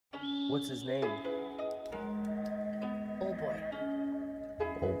What's his name? Oh boy.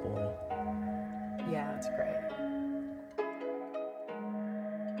 Oh boy. Yeah, that's great.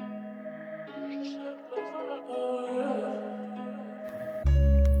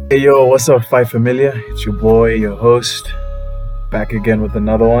 Hey yo, what's up, Fight Familia? It's your boy, your host, back again with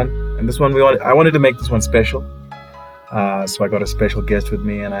another one. And this one I wanted to make this one special. So I got a special guest with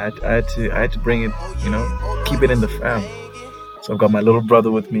me, and I had to bring it, keep it in the fam. So I've got my little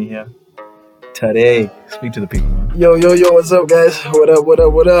brother with me here. Today, speak to the people, man. Yo, what's up, guys? What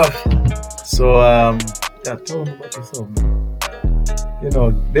up? So yeah, tell them about yourself, man.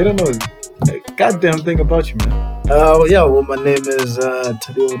 They don't know a goddamn thing about you, man. Well, my name is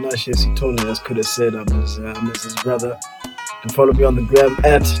Tadeo Nashi Sitole. As could have said, I'm his brother. You can follow me on the gram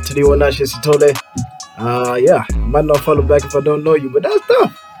at Tadeo Nashi Sitole. Might not follow back if I don't know you, but that's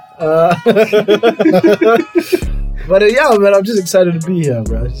tough. But man, I'm just excited to be here,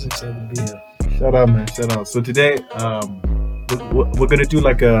 bro. Shout out, man. Shout out. So today, we're gonna do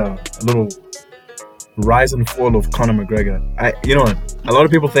like a little rise and fall of Conor McGregor. A lot of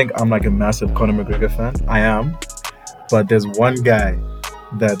people think I'm like a massive Conor McGregor fan. I am, but there's one guy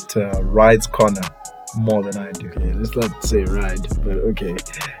that rides Conor more than I do. Okay, let's not say ride, but okay.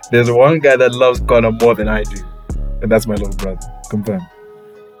 There's one guy that loves Conor more than I do, and that's my little brother. Confirm.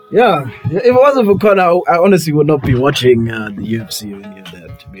 Yeah, if it wasn't for Conor, I honestly would not be watching the UFC or any of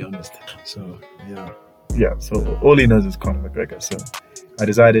that, to be honest. So, yeah. Yeah, so all he knows is Conor McGregor. So I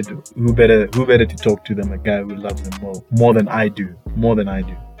decided who better to talk to than a guy who loves him more than I do.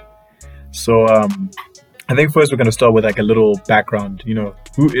 So I think first we're going to start with like a little background.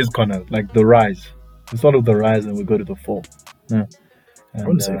 Who is Conor? Like the rise. We'll start with the rise and we'll go to the fall. Yeah. I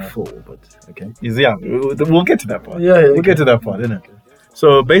wouldn't say fall, but okay. Yeah, we'll get to that part. We'll get to that part, innit? Okay.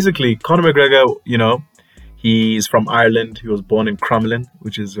 So basically, Conor McGregor, he's from Ireland. He was born in Crumlin,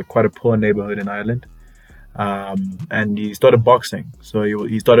 which is quite a poor neighborhood in Ireland. And he started boxing. So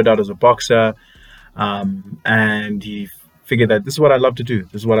he started out as a boxer, and he figured that this is what I love to do.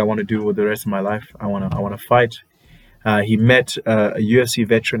 This is what I want to do with the rest of my life. I want to fight. He met a UFC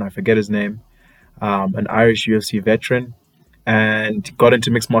veteran. I forget his name. An Irish UFC veteran, and got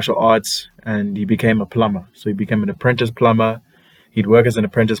into mixed martial arts. And he became a plumber. So he became an apprentice plumber. He'd work as an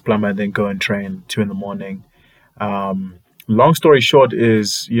apprentice plumber and then go and train 2 a.m. Long story short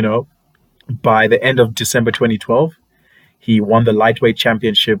is, by the end of December 2012, he won the lightweight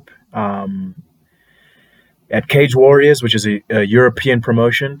championship at Cage Warriors, which is a European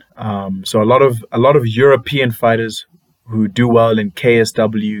promotion. So a lot of European fighters who do well in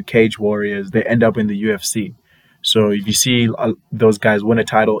KSW, Cage Warriors, they end up in the UFC. So if you see those guys win a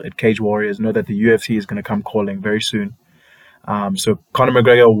title at Cage Warriors, know that the UFC is going to come calling very soon. So Conor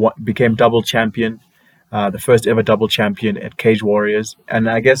McGregor became double champion. The first ever double champion at Cage Warriors. And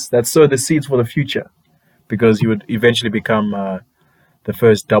I guess that's sowed the seeds for the future, because he would eventually become the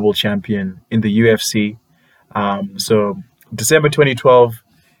first double champion in the UFC. So December 2012,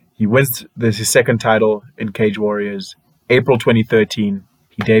 he wins his second title in Cage Warriors. April 2013,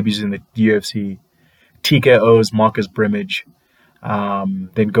 he debuts in the UFC, TKOs Marcus Brimage,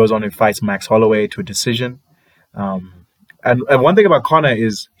 then goes on and fights Max Holloway to a decision. And one thing about Conor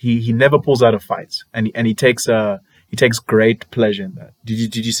is he never pulls out of fights, and he takes great pleasure in that.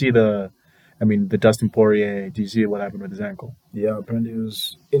 Did you see the Dustin Poirier? Did you see what happened with his ankle? Yeah, apparently he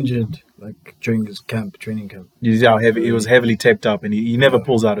was injured like during his training camp. You see how he was heavily taped up, and he never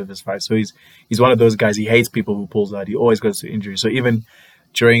pulls out of his fight. So he's one of those guys. He hates people who pulls out. He always goes to injury. So even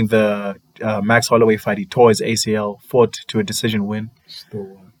during the Max Holloway fight, he tore his ACL, fought to a decision win.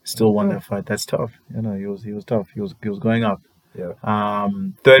 Still won that fight. That's tough. He was tough. He was going up. Yeah.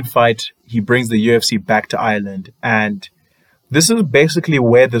 Third fight, he brings the UFC back to Ireland, and this is basically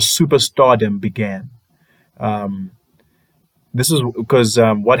where the superstardom began. This is because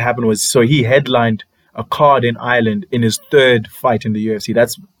what happened was, so he headlined a card in Ireland in his third fight in the UFC.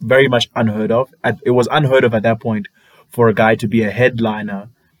 That's very much unheard of. It was unheard of at that point for a guy to be a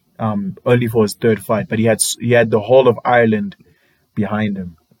headliner only for his third fight. But he had the whole of Ireland behind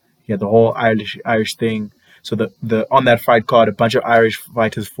him. He had the whole Irish thing. So the on that fight card, a bunch of Irish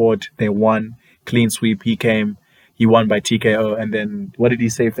fighters fought. They won, clean sweep. He won by TKO. And then what did he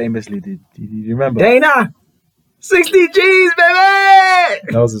say famously? Did you remember? Dana, 60 G's, baby.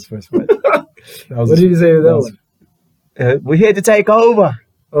 That was his first fight. What did he say with that one? We're here to take over.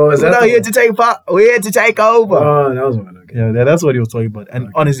 Oh, is that? We're here to take over. Oh, that was one. Okay. Yeah, that's what he was talking about.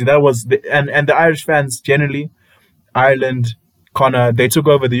 And honestly, that was and the Irish fans generally, Ireland, Conor, they took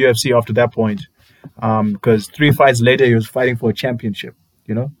over the UFC after that point, because 3 fights later he was fighting for a championship.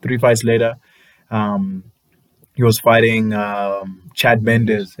 3 fights later, He was fighting Chad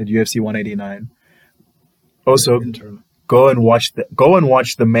Mendes at UFC 189. Also, Interim. go and watch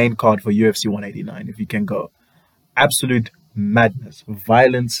the main card for UFC 189 if you can go. Absolute madness,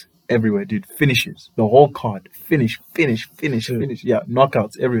 violence everywhere, dude. Finishes the whole card. Finish. Yeah,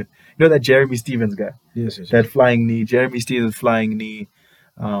 knockouts everywhere. You know that Jeremy Stevens guy, Yes. that flying knee. Jeremy Stevens flying knee.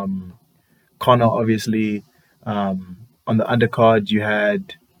 Conor obviously. On the undercard, you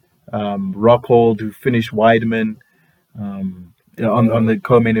had Rockhold who finished Weidman. On the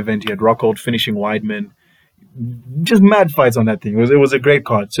co-main event, you had Rockhold finishing Weidman. Just mad fights on that thing. It was a great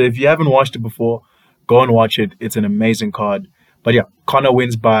card. So if you haven't watched it before, go and watch it. It's an amazing card. But yeah, Conor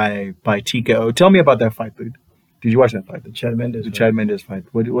wins by TKO. Tell me about that fight, dude. Did you watch that fight? The Chad Mendes. The Chad Mendes fight.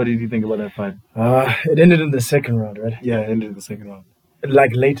 What did you think about that fight? It ended in the second round, right? Yeah, it ended in the second round.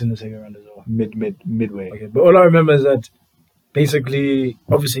 Like late in the second round as well. Midway. Okay, but all I remember is that basically,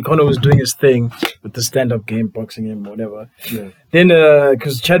 obviously, Conor was doing his thing with the stand-up game, boxing him, whatever. Yeah. Then,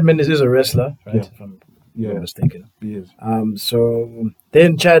 because Chad Mendes is a wrestler, right? Yeah. If I'm Yeah. not mistaken. He is. So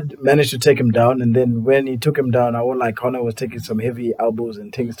then Chad managed to take him down, and then when he took him down, I won't like Conor was taking some heavy elbows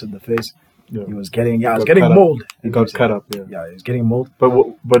and things to the face. Yeah. He was getting, got getting cut up. mauled. He got cut up. Yeah. Yeah, he was getting mauled. But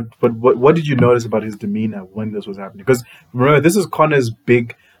what did you notice about his demeanor when this was happening? Because remember, this is Conor's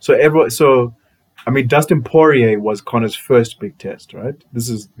big. I mean, Dustin Poirier was Conor's first big test, right?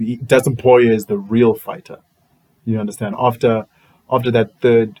 Dustin Poirier is the real fighter. You understand? After that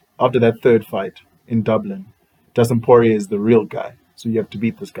third fight in Dublin, Dustin Poirier is the real guy. So you have to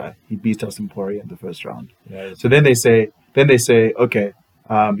beat this guy. He beats Dustin Poirier in the first round. Yeah, So then they say, okay,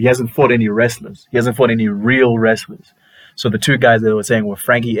 he hasn't fought any wrestlers. He hasn't fought any real wrestlers. So the two guys that they were saying were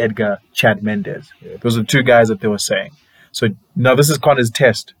Frankie Edgar, Chad Mendes. Yeah. Those are the two guys that they were saying. So now this is Conor's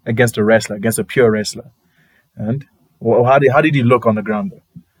test against a wrestler, against a pure wrestler. And how did he look on the ground though?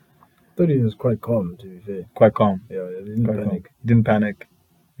 I thought he was quite calm, to be fair. Quite calm. Yeah, he didn't Quite panic. calm. He didn't panic.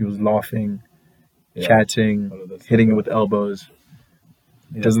 He was laughing, Yeah. chatting, All of that hitting it stuff. with elbows.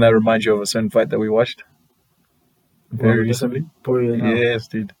 Yeah. Doesn't that remind you of a certain fight that we watched very recently? Poirier now. Yes,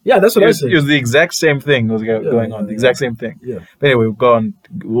 dude. Yeah, that's what I said. It was the exact same thing that was going on. The exact same thing. Yeah. But anyway, we'll go on.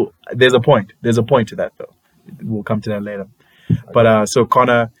 There's a point. There's a point to that, though. We'll come to that later. But so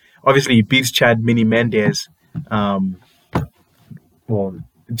Conor, obviously, he beats Chad Mini Mendes. Well,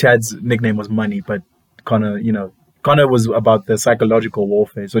 Chad's nickname was Money, but Conor was about the psychological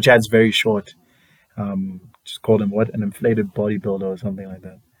warfare. So Chad's very short. Just called him what? An inflated bodybuilder or something like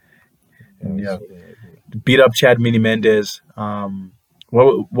that. And yeah, beat up Chad Mini Mendes.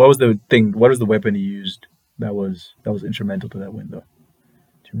 What was the thing? What was the weapon he used that was instrumental to that win, though?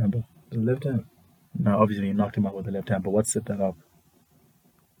 Do you remember? The left hand. No, obviously he knocked him out with the left hand, but what set that up?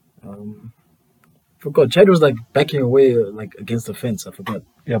 Forgot. Chad was like backing away, like against the fence. I forgot.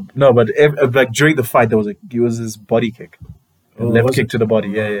 Yeah, no, but like during the fight, it was his body kick, Oh, left was kick it? to the body.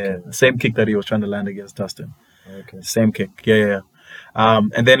 Yeah, Oh, yeah, okay. the same kick that he was trying to land against Dustin. Okay. Same kick. Yeah.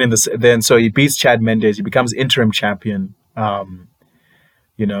 And then so he beats Chad Mendes. He becomes interim champion. And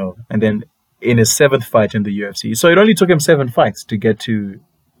then in his 7th fight in the UFC. So it only took him 7 fights to get to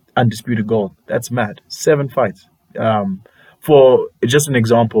undisputed gold. That's mad. 7 fights. For just an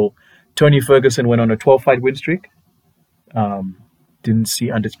example, Tony Ferguson went on a 12-fight win streak. Didn't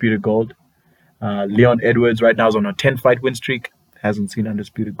see undisputed gold. Leon Edwards right now is on a 10-fight win streak. Hasn't seen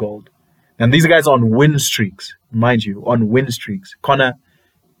undisputed gold. And these guys are on win streaks, mind you, on win streaks. Conor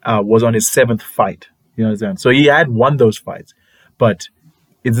was on his 7th fight. You understand? So he had won those fights. But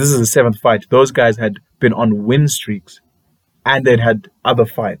if this is the 7th fight, those guys had been on win streaks and they'd had other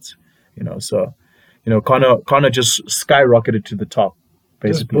fights. So Conor just skyrocketed to the top,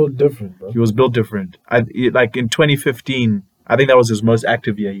 Just basically. built different, bro. He was built different. Like in 2015, I think that was his most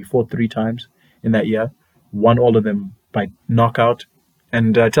active year. He fought 3 times in that year, won all of them by knockout.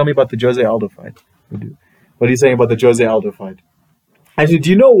 And tell me about the Jose Aldo fight. What are you saying about the Jose Aldo fight? Actually, do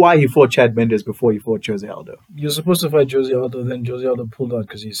you know why he fought Chad Mendes before he fought Jose Aldo? You're supposed to fight Jose Aldo, then Jose Aldo pulled out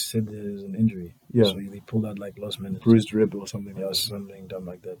because he said there's an injury. Yeah. So he pulled out like last minute. Bruised rib or something. Yeah, Like that. something dumb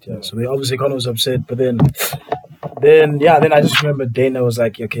like that. Yeah. Yeah. So they obviously Conor was upset, but then I just remember Dana was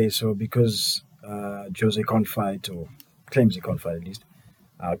like, okay, so because Jose can't fight, or claims he can't fight at least.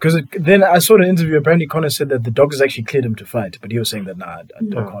 Because then I saw an interview. Apparently, Conor said that the doctors actually cleared him to fight, but he was saying that I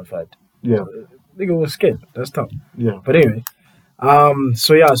can't fight. Yeah. Nigga was scared. That's tough. Yeah. But anyway,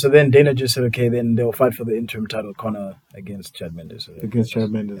 so then Dana just said, okay, then they'll fight for the interim title, Conor against Chad Mendes. So Against Chad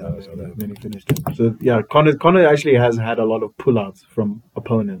Mendes, Yeah, I saw that. then he finished it. So yeah, Conor actually has had a lot of pullouts from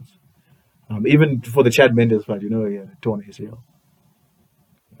opponents. Even for the Chad Mendes fight, he had a torn ACL.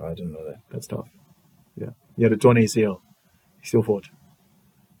 I didn't know that. That's tough. Yeah, he had a torn ACL. He still fought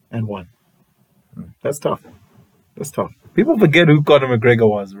and won. That's tough. That's tough. People forget who Conor McGregor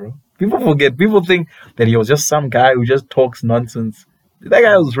was, bro. People forget. People think that he was just some guy who just talks nonsense. That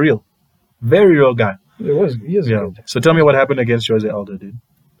guy was real. Very real guy. It was. He is Yeah. good. So tell me what happened against Jose Aldo, dude.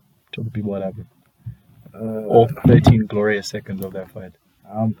 Tell the people what happened. All Uh, 13 glorious seconds of that fight.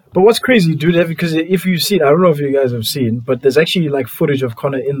 but what's crazy, dude, because if you've seen, I don't know if you guys have seen, but there's actually like footage of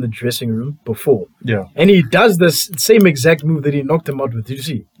Conor in the dressing room before. Yeah. And he does this same exact move that he knocked him out with. Did you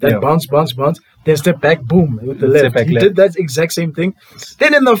see? That Yeah. bounce, then step back, boom, with the Step left. back He left. did that exact same thing.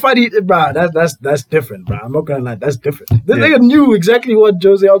 Then in the fight, that's different, bro. I'm not gonna lie, that's different. This Yeah. nigga knew exactly what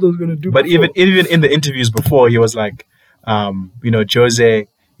Jose Aldo was gonna do. But before. even in the interviews before, he was like, Jose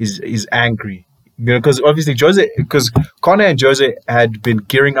is angry. Because obviously because Conor and Jose had been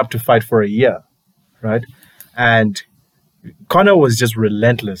gearing up to fight for a year, right? And Conor was just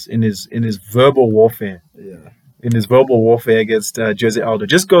relentless in his verbal warfare. yeah. In his verbal warfare against Jose Aldo.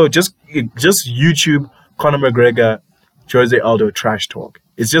 Just YouTube Conor McGregor, Jose Aldo trash talk.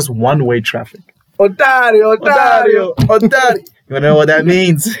 It's just one-way traffic. Otario. Otario. You know what that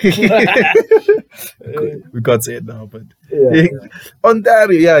means? We can't say it now, but Yeah.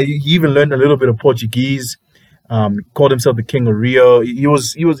 Ontario. Yeah, he even learned a little bit of Portuguese. Called himself the King of Rio. He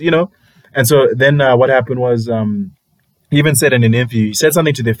was, and so then what happened was he even said in an interview, he said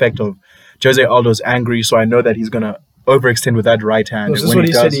something to the effect of, Jose Aldo's angry, so I know that he's gonna overextend with that right hand. No, and this is when what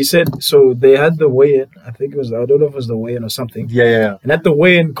he said. does- He said, so they had the weigh-in. I think it was, I don't know if it was the weigh-in or something. Yeah. And at the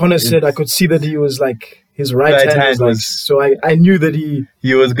weigh-in, Conor said, I could see that he was like, his right hand was so I knew that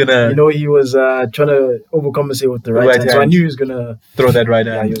He was gonna he was trying to overcompensate with the right hand. So I knew he was going to, throw that right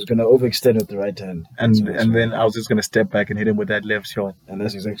yeah, hand. he was going to overextend with the right hand. And So- then I was just gonna step back and hit him with that left shot. And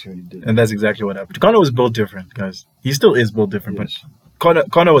that's exactly what he did. And that's exactly what happened. Conor was built different, guys. He still is built different, Yes. but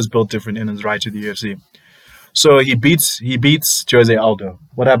Conor was built different in his right to the UFC. So he beats Jose Aldo.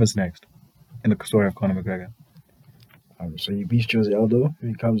 What happens next in the story of Conor McGregor? So he beats Jose Aldo,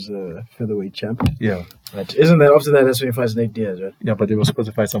 who becomes a featherweight champ. Yeah. Right. Isn't that after that? That's when he fights Nate Diaz, right? Yeah, but they were supposed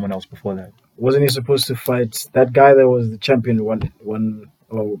to fight someone else before that. Wasn't he supposed to fight that guy that was the champion of the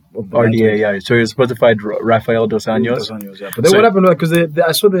RDA, yeah. So he was supposed to fight Rafael Dos Anjos. Dos Anjos, yeah. But then So- what happened? Because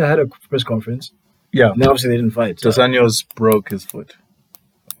I saw they had a press conference. Yeah. And then obviously they didn't fight. Dos Anjos broke his foot.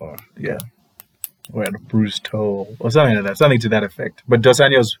 Oh, Yeah. Or had a bruised toe or something like that. Something to that effect. But Dos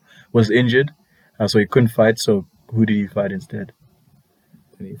Anjos was injured, so he couldn't fight. So who did he fight instead?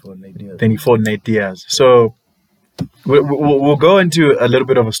 and he fought Nate Diaz. Then he fought Nate Diaz. So we'll go into a little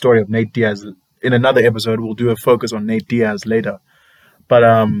bit of a story of Nate Diaz in another episode. We'll do a focus on Nate Diaz later. But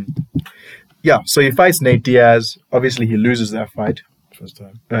yeah, so he fights Nate Diaz. Obviously, he loses that fight. First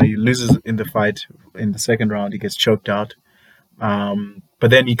time. He loses in the fight in the second round. He gets choked out. But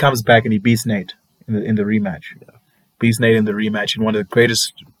then he comes back and he beats Nate in the rematch. Yeah. Beats Nate in the rematch in one of the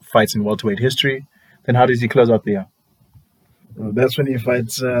greatest fights in welterweight history. Then how does he close out the year? Well, that's when he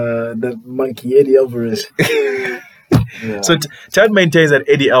fights that monkey Eddie Alvarez. Yeah. So Chad maintains that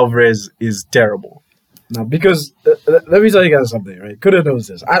Eddie Alvarez is terrible. No, because let me tell you guys something, right? Coulda knows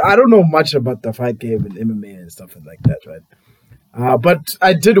this. I don't know much about the fight game and MMA and stuff like that, right? But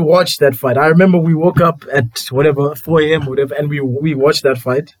I did watch that fight. I remember we woke up at 4 a.m. whatever, and we watched that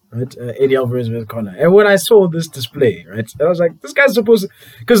fight, right? Eddie Alvarez with Conor. And when I saw this display, right, I was like, this guy's supposed to,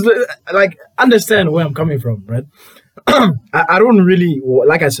 because like understand where I'm coming from, right? I don't really,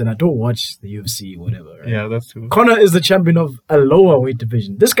 like I said, I don't watch the UFC, whatever. Right? Yeah, that's true. Conor is the champion of a lower weight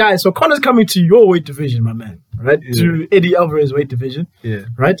division. This guy, so Conor's coming to your weight division, my man, right? Yeah. To Eddie Alvarez weight division, Yeah.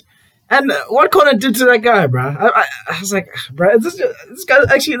 right? And what Conor did to that guy, bro, I was like, bro, is this guy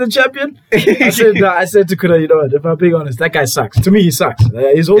actually the champion? I said to Conor, you know what, if I'm being honest, that guy sucks. To me, he sucks.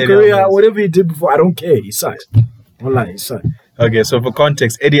 His whole Eddie career, Alvarez. whatever he did before, I don't care. He sucks. Online, he sucks. Okay, so for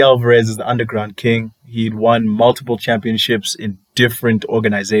context, Eddie Alvarez is the underground king. He'd won multiple championships in different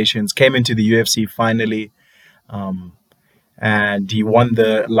organizations, came into the UFC finally, and he won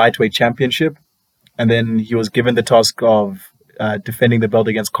the lightweight championship. And then he was given the task of defending the belt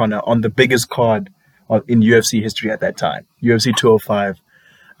against Conor on the biggest card in UFC history at that time, UFC 205,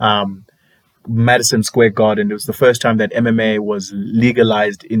 Madison Square Garden. It was the first time that MMA was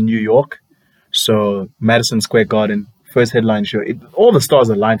legalized in New York. So Madison Square Garden, first headline show. All the stars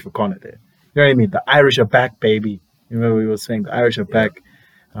aligned for Conor there. You know what I mean? The Irish are back, baby. You remember we were saying the Irish are back.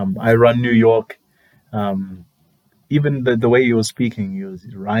 I run New York. Even the way he was speaking, he was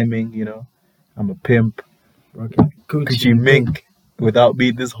rhyming, you know. I'm a pimp. Gucci Mink. Without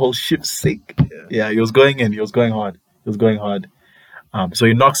me, this whole ship sink. Yeah, he was going in. He was going hard. So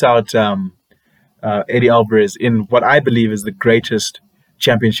he knocks out Eddie Alvarez in what I believe is the greatest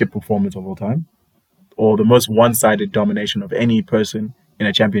championship performance of all time, or the most one-sided domination of any person in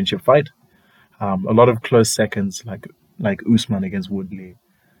a championship fight. A lot of close seconds, like Usman against Woodley,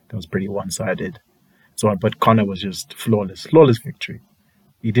 that was pretty one-sided. So, but Conor was just flawless victory.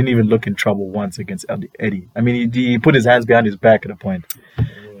 He didn't even look in trouble once against Eddie. I mean, he put his hands behind his back at a point,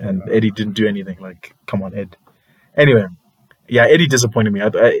 and Eddie didn't do anything. Like, come on, Ed. Anyway, yeah, Eddie disappointed me.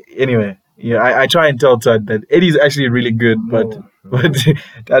 Anyway, yeah, I try and tell Todd that Eddie's actually really good, but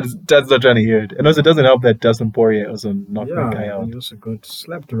Todd's not trying to hear it. And also, it doesn't help that Dustin Poirier also knocked that guy out. He also got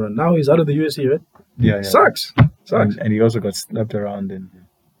slapped around. Now he's out of the UFC, right? Yeah. Sucks. And he also got slapped around in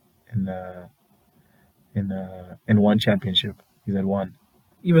one championship. He's at one.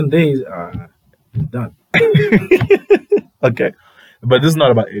 Even they done. Okay, but this is not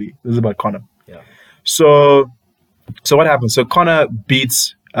about Eddie. This is about Conor. Yeah. So what happens? So Conor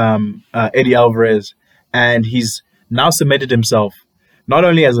beats Eddie Alvarez, and he's now cemented himself not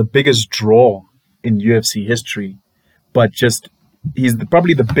only as the biggest draw in UFC history, but just he's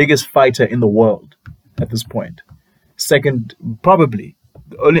probably the biggest fighter in the world at this point. Second, probably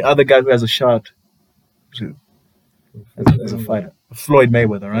the only other guy who has a shot as a fighter, Floyd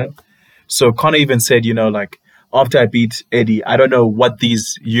Mayweather, right? Yeah. So Conor even said, after I beat Eddie, I don't know what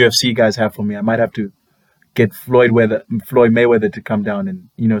these UFC guys have for me. I might have to get Floyd Mayweather to come down and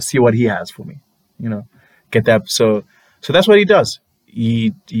see what he has for me. Get that. So that's what he does.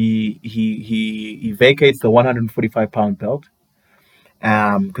 He vacates the 145-pound belt.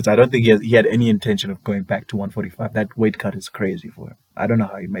 Because I don't think he had any intention of going back to 145. That weight cut is crazy for him. I don't know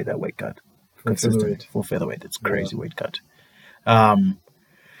how he made that weight cut. For featherweight, it's crazy weight cut.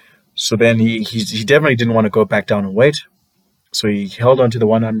 So then he definitely didn't want to go back down in weight. So he held on to the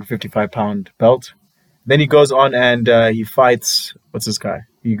 155-pound belt. Then he goes on and he fights, what's this guy?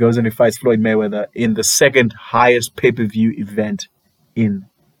 He goes and he fights Floyd Mayweather in the second highest pay-per-view event in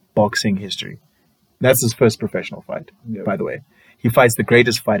boxing history. That's his first professional fight, by the way. He fights the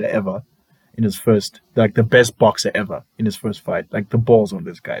greatest fighter ever in his first, like the best boxer ever in his first fight. Like the balls on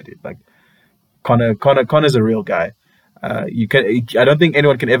this guy, dude. Like Conor's a real guy. I don't think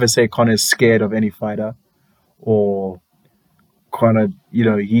anyone can ever say Conor is scared of any fighter, or Conor,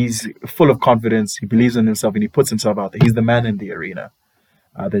 he's full of confidence. He believes in himself and he puts himself out there. He's the man in the arena.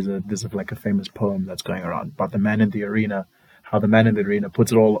 There's a famous poem that's going around about the man in the arena, how the man in the arena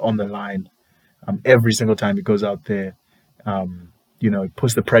puts it all on the line. Every single time he goes out there, he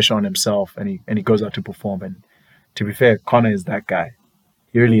puts the pressure on himself and he goes out to perform. And to be fair, Conor is that guy.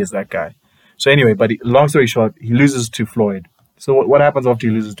 He really is that guy. So anyway, but long story short, he loses to Floyd. So what happens after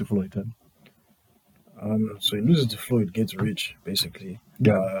he loses to Floyd, Ted? So he loses to Floyd, gets rich, basically.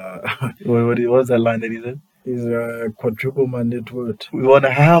 Yeah. What was that line that he said? He's quadruple my net worth. We won a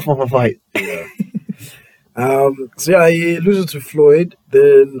half of a fight. Yeah. He loses to Floyd.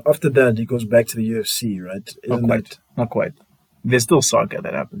 Then after that, he goes back to the UFC, right? Not quite. There's still saga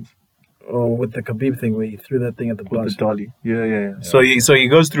that happens. Oh, with the Khabib thing where he threw that thing at the bus. With the dolly. Yeah. So he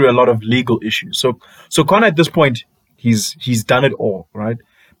goes through a lot of legal issues. So Conor at this point, he's done it all, right?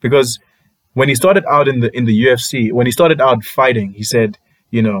 Because when he started out in the UFC, when he started out fighting, he said,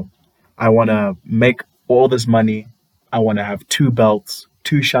 I want to make all this money. I want to have 2 belts.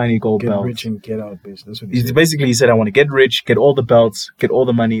 2 shiny gold belts. Get rich and get out, basically. That's what he said. Basically, he said, I want to get rich, get all the belts, get all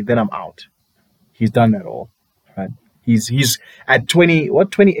the money, then I'm out. He's done that all, right? He's at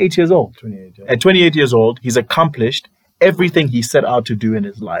 28 years old. 28, yeah. At 28 years old, he's accomplished everything he set out to do in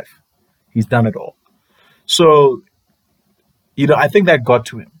his life. He's done it all. So, I think that got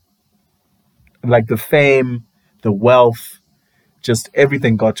to him. Like the fame, the wealth, just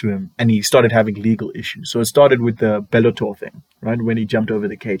everything got to him, and he started having legal issues. So it started with the Bellator thing, right? When he jumped over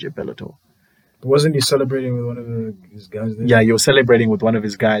the cage at Bellator. Wasn't he celebrating with one of his guys there? Yeah, he was celebrating with one of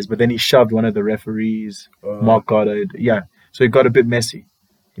his guys, but then he shoved one of the referees, Mark Goddard. Yeah, so it got a bit messy,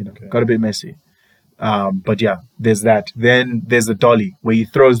 got a bit messy. But yeah, there's that. Then there's the dolly, where he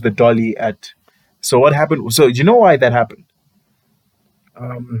throws the dolly at... So what happened? So do you know why that happened?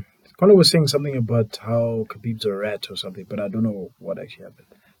 Conor was saying something about how Khabib's a rat or something, but I don't know what actually happened.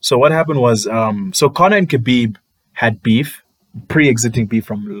 So what happened was, so Conor and Khabib had beef, pre-existing beef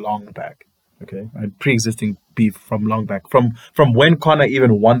from long back. Okay. Pre-existing beef from long back. From when Conor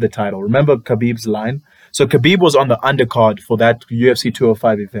even won the title. Remember Khabib's line? So Khabib was on the undercard for that UFC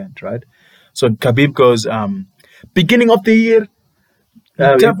 205 event, right? So Khabib goes, beginning of the year,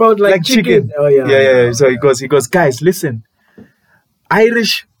 tap out like chicken. Oh yeah. So he goes, guys, listen,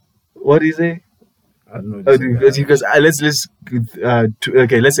 Irish. What do you say? I don't know. He goes,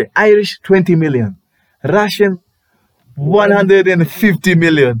 let's say Irish 20 million, Russian 150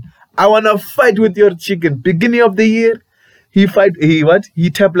 million. I wanna fight with your chicken. Beginning of the year, he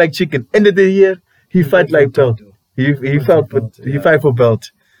tap like chicken. End of the year, he fight like belt. He fight for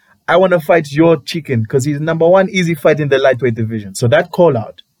belt. I want to fight your chicken because he's number one easy fight in the lightweight division. So that call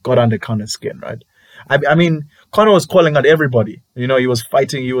out got under Conor's skin, right? I mean, Conor was calling out everybody. You know, he was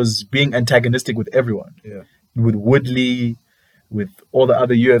fighting, he was being antagonistic with everyone. Yeah. With Woodley, with all the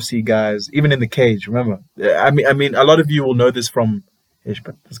other UFC guys, even in the cage, remember? I mean, a lot of you will know this from Ish,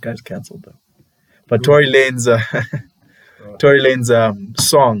 but this guy's cancelled though. But Tory Lane's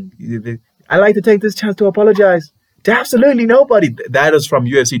song, I like to take this chance to apologize to absolutely nobody. That is from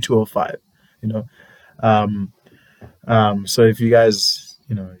UFC 205, you know. So if you guys,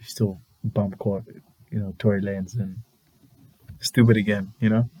 you know, still bump court, you know, Tory Lane's and stupid again, you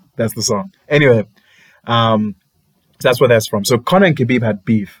know, that's the song. Anyway, so that's where that's from. So Conor and Khabib had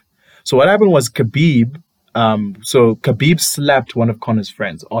beef. So what happened was Khabib slapped one of Conor's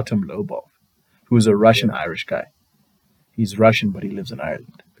friends, Artem Lobov, who is a Russian-Irish guy. He's Russian, but he lives in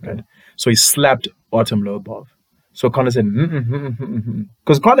Ireland. Right? So he slapped Artem Lobov. So Conor said,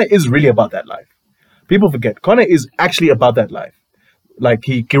 because Conor is really about that life. People forget. Conor is actually about that life. Like,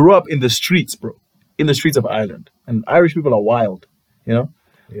 he grew up in the streets, bro. In the streets of Ireland. And Irish people are wild, you know?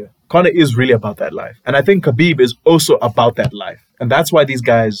 Yeah. Conor is really about that life. And I think Khabib is also about that life. And that's why these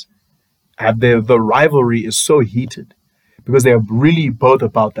guys have the rivalry is so heated. Because they are really both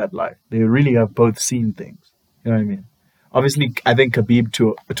about that life. They really have both seen things. You know what I mean? Obviously, I think Khabib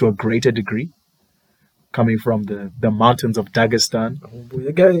to a greater degree. Coming from the mountains of Dagestan. Oh, boy,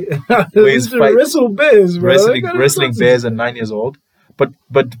 the guy he's wrestle bears, bro. Wrestling bears at 9 years old. But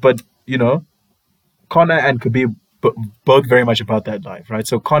you know, Conor and Khabib both very much about that life, right?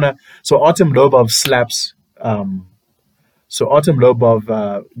 So Artem Lobov slaps. So Artem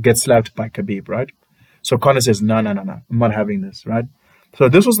Lobov gets slapped by Khabib, right? So Conor says, no, I'm not having this, right? So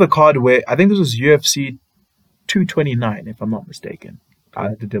this was the card where I think this was UFC 229, if I'm not mistaken. I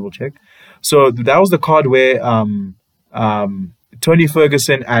had to double check. So that was the card where Tony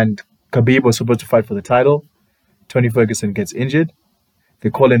Ferguson and Khabib were supposed to fight for the title. Tony Ferguson gets injured. They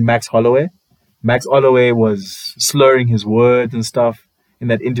call in Max Holloway. Max Holloway was slurring his words and stuff in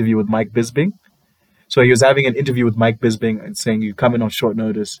that interview with Mike Bisping. So he was having an interview with Mike Bisping and saying, "You come in on short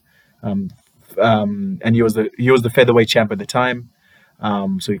notice," and he was the featherweight champ at the time.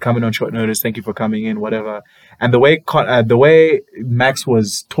 So you come in on short notice. Thank you for coming in, whatever. And the way Max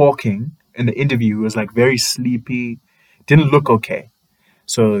was talking in the interview was like very sleepy, didn't look okay.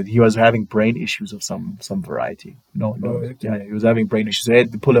 So he was having brain issues of some variety. No, okay. Yeah, he was having brain issues. They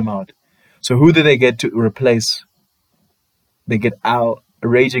had to pull him out. So who did they get to replace? They get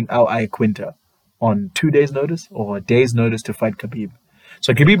Raging Al Iaquinta on 2 days' notice or a day's notice to fight Khabib.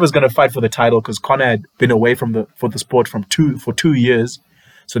 So Khabib was going to fight for the title because Conor had been away from the sport for 2 years.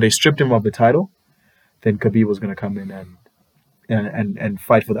 So they stripped him of the title. Then Khabib was going to come in and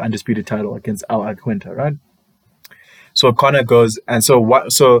fight for the undisputed title against Al Iaquinta, right? So Conor goes and so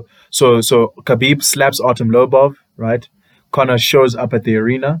Khabib slaps Artem Lobov, right? Conor shows up at the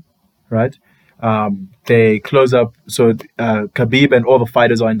arena, right? They close up. So Khabib and all the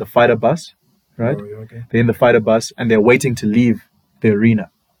fighters are in the fighter bus, right? Oh, okay. They're in the fighter bus and they're waiting to leave the arena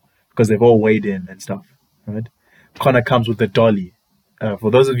because they've all weighed in and stuff, right? Conor comes with the dolly.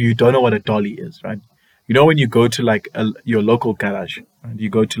 For those of you who don't know what a dolly is, right? You know when you go to like your local garage, right? You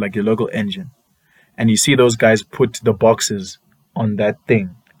go to like your local engine, and you see those guys put the boxes on that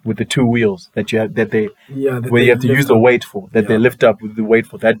thing with the two wheels that you have where you have to use the weight for they lift up with the weight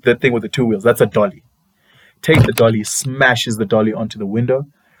for that thing with the two wheels. That's a dolly. Take the dolly, smashes the dolly onto the window,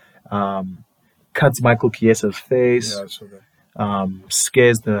 cuts Michael Chiesa's face. Yeah, I saw that.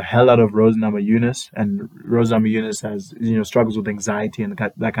 Scares the hell out of Rose Namajunas, and Rose Namajunas has struggles with anxiety and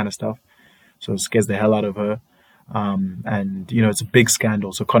that kind of stuff, so it scares the hell out of her. And it's a big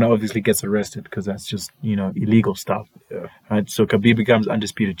scandal. So Conor obviously gets arrested because that's just illegal stuff. Yeah. Right. So Khabib becomes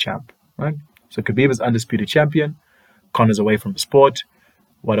undisputed champ. Right. So Khabib is undisputed champion. Conor's away from the sport.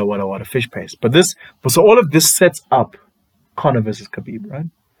 What a fish paste. But so all of this sets up Conor versus Khabib. Right.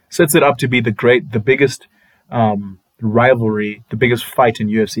 Sets it up to be the biggest rivalry, the biggest fight in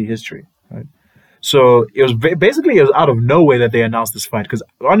UFC history. Right. So it was basically out of nowhere that they announced this fight, because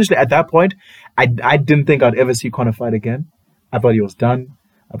honestly at that point I didn't think I'd ever see Conor fight again. I thought he was done.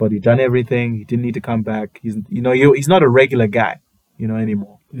 I thought he'd done everything. He didn't need to come back. He's not a regular guy,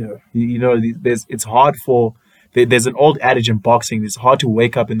 anymore. Yeah. It's hard there's an old adage in boxing. It's hard to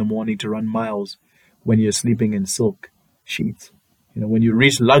wake up in the morning to run miles when you're sleeping in silk sheets. When you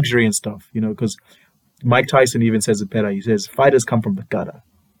reach luxury and stuff, because Mike Tyson even says it better. He says fighters come from the gutter,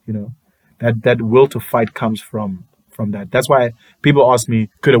 That will to fight comes from that. That's why people ask me,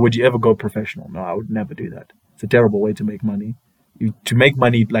 would you ever go professional? No, I would never do that. It's a terrible way to make money. To make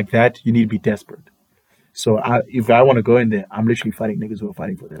money like that, you need to be desperate. So if I want to go in there, I'm literally fighting niggas who are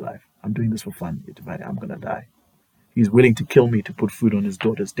fighting for their life. I'm doing this for fun. I'm gonna die. He's willing to kill me to put food on his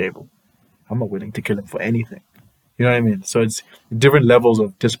daughter's table. I'm not willing to kill him for anything. You know what I mean? So it's different levels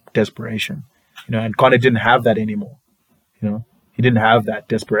of desperation. You know, and Conor didn't have that anymore. You know, he didn't have that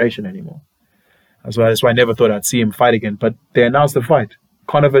desperation anymore. That's why I never thought I'd see him fight again. But they announced the fight: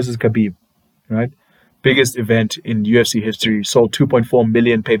 Conor versus Khabib. Right, biggest event in UFC history. Sold 2.4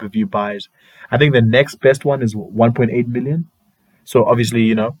 million pay-per-view buys. I think the next best one is 1.8 million. So obviously,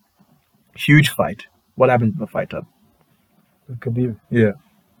 you know, huge fight. What happened in the fight, Tab? Khabib. Yeah.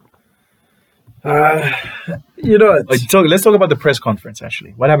 You know, Let's talk about the press conference.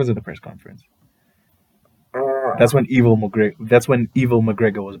 Actually, what happens at the press conference? That's when evil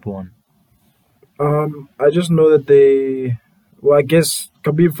McGregor was born. I just know that they. Well, I guess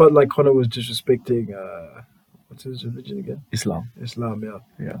Khabib felt like Conor was disrespecting. What's his religion again? Islam. Islam, yeah.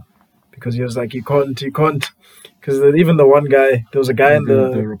 Yeah. Because he was like, you can't. Because even the one guy, there was a guy in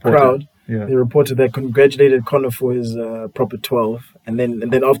the crowd. Yeah. They reported that congratulated Conor for his proper 12, and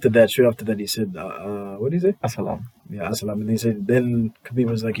then after that, straight after that, he said, "What did he say?" Assalam. Yeah, assalam. And he said, then Khabib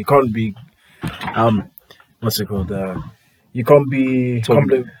was like, "You can't be, what's it called? You can't be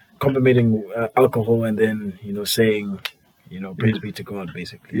complimenting alcohol and then saying, praise be to God,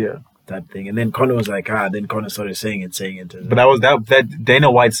 basically." Yeah. That thing. And then Conor was like, Then Conor started saying it. But that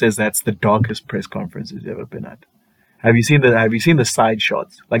Dana White says that's the darkest press conference he's ever been at. Have you seen the side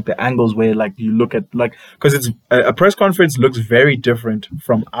shots, like the angles where like you look at because it's a press conference looks very different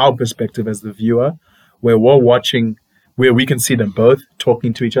from our perspective as the viewer, where we're watching, where we can see them both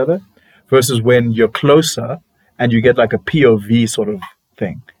talking to each other, versus when you're closer and you get like a POV sort of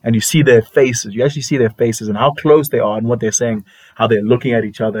thing, and you see their faces. You actually see their faces and how close they are and what they're saying, how they're looking at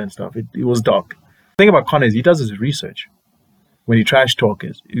each other and stuff. It was dark. The thing about Conor is he does his research when he trash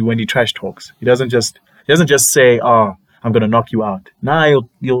talks. He doesn't just say, "Oh, I'm gonna knock you out." Nah,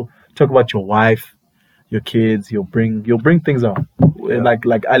 you'll talk about your wife, your kids. You'll bring things up,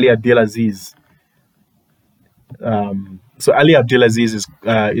 like Ali Abdelaziz. So Ali Abdelaziz is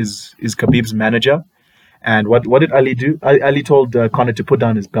Khabib's manager, and what did Ali do? Ali told Conor to put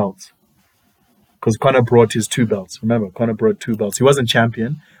down his belts, because Conor brought his 2 belts. Remember, Conor brought 2 belts. He wasn't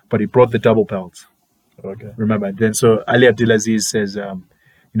champion, but he brought the double belts. Okay. Remember, then so Ali Abdelaziz says,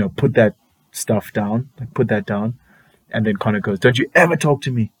 put that stuff down, put that down. And then Conor goes, "Don't you ever talk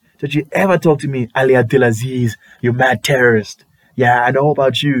to me. Don't you ever talk to me, Ali Abdelaziz, you mad terrorist. Yeah, I know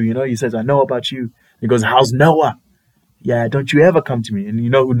about you." He says, "I know about you." He goes, "How's Noah? Yeah, don't you ever come to me." And you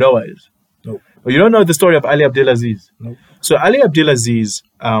know who Noah is? Nope. Well, you don't know the story of Ali Abdelaziz? Nope. So Ali Abdelaziz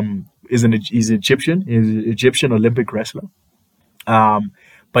he's Egyptian. He's an Egyptian Olympic wrestler.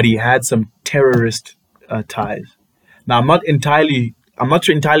 But he had some terrorist ties. Now, I'm not entirely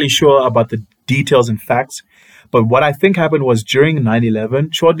sure about the details and facts, but what I think happened was during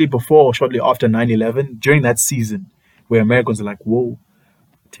 9/11, shortly before or shortly after 9/11, during that season, where Americans are like, "Whoa,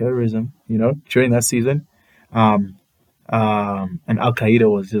 terrorism," during that season, and Al Qaeda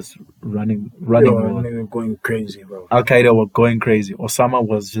was just running, going crazy, bro. Al Qaeda were going crazy. Osama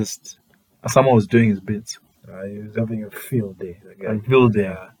was doing his bits. He was having a field day.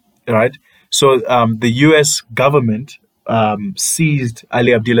 Right? So the U.S. government seized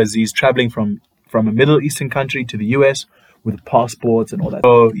Ali Abdelaziz traveling from a Middle Eastern country to the US with passports and all that.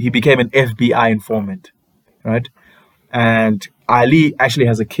 So he became an FBI informant, right? And Ali actually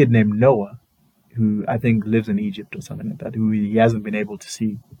has a kid named Noah, who I think lives in Egypt or something like that, who he hasn't been able to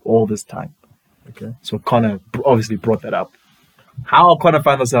see all this time. Okay. So Conor obviously brought that up. How Conor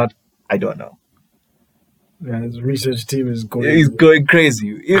found this out, I don't know. Yeah, his research team is going... He's going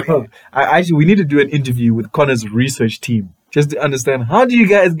crazy. We need to do an interview with Conor's research team just to understand, how do you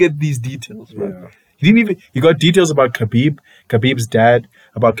guys get these details, right? Yeah. He got details about Khabib's dad,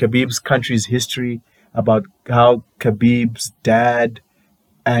 about Khabib's country's history, about how Khabib's dad,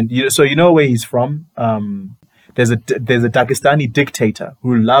 and where he's from. There's a Dagestani dictator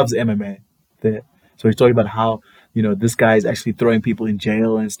who loves MMA there. So he's talking about how this guy is actually throwing people in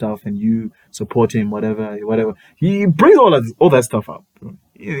jail and stuff, and you support him, whatever. He brings all that stuff up,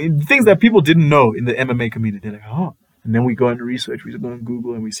 things that people didn't know in the MMA community. They're like, oh. And then we go into research, we go on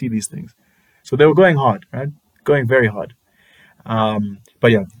Google, and we see these things. So they were going hard, right? Going very hard.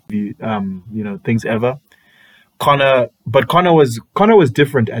 But yeah, things ever. Conor was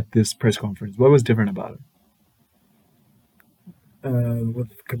different at this press conference. What was different about it?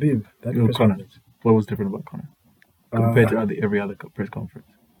 With Khabib, Conor. What was different about Conor compared to every other press conference?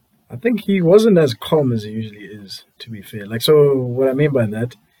 I think he wasn't as calm as he usually is, to be fair. So what I mean by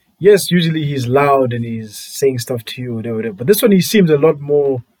that, yes, usually he's loud and he's saying stuff to you, whatever. But this one, he seemed a lot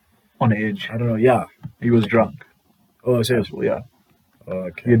more On edge. I don't know. Yeah. He was drunk. Oh, seriously. Yeah. He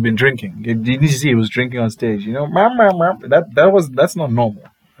Okay. had been drinking. You need to see he was drinking on stage. You know, that's not normal.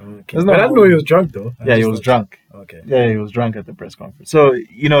 Okay. There's But I no- didn't know he was drunk though. I Yeah, he just was thought- drunk. Okay. Yeah, he was drunk at the press conference. So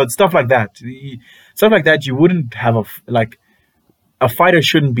stuff like that. Stuff like that. You wouldn't have a fighter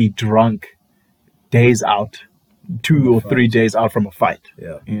shouldn't be drunk days out, 2 or 3 days out from a fight.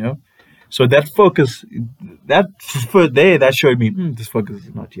 Yeah. So that focus, that showed me this focus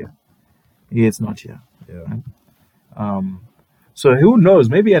is not here. It's not here. Yeah. So who knows?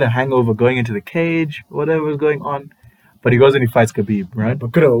 Maybe he had a hangover going into the cage, whatever was going on. But he goes and he fights Khabib, right?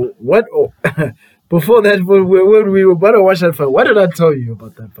 But what? Oh, before that, when we were about to watch that fight, what did I tell you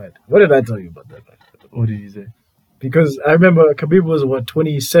about that fight? What did I tell you about that fight? What did he say? Because I remember Khabib was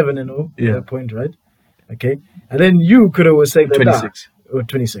 27-0 Yeah. at that point, right? Okay, and then you could have was saying that 26. Or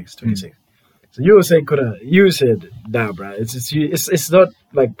 26. So you were saying you said nah, bro. It's not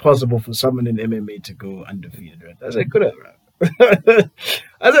like possible for someone in MMA to go undefeated, right? I said could have, bro.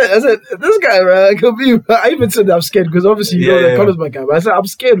 I said this guy, bro, Khabib. I even said I'm scared because obviously you know that Conor's my guy. But I said I'm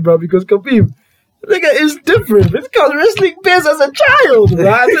scared, bro, because Khabib. This guy is different. This guy's wrestling biz as a child,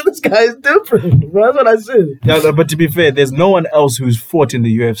 bro. I said this guy is different, bro. That's what I said. Yeah, but to be fair, there's no one else who's fought in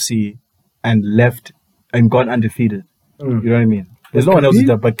the UFC and left and gone undefeated. You know what I mean? There's no one else who's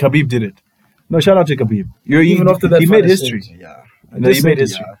done, but Khabib did it. No, shout out to Khabib. Even after that, he fight, made I history. said, yeah, No, he made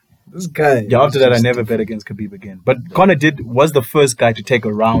history. Yeah. This guy. Yeah, after is that, I just never bet against Khabib again. But Conor was the first guy to take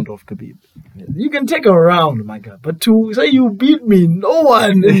a round off Khabib. You can take a round, my God, but to say you beat me, no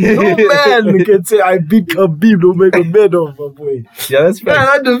man can say I beat Khabib. Don't make a bed of my boy. Yeah, that's fair. Man,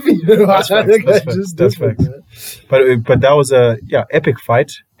 I defeated. That's facts. That's facts. But that was a epic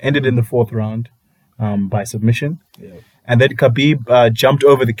fight. Ended in the 4th round by submission. Yeah. And then Khabib jumped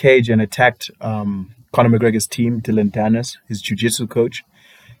over the cage and attacked Conor McGregor's team, Dylan Dennis, his jiu-jitsu coach.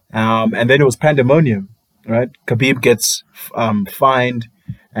 And then it was pandemonium, right? Khabib gets fined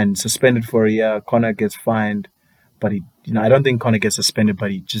and suspended for a year. Conor gets fined, but I don't think Conor gets suspended,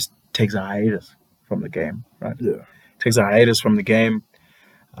 but he just takes a hiatus from the game, right? Yeah. Takes a hiatus from the game.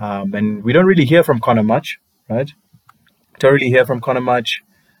 And we don't really hear from Conor much, right? Don't really hear from Conor much.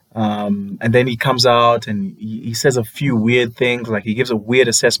 And then he comes out and he says a few weird things, like he gives a weird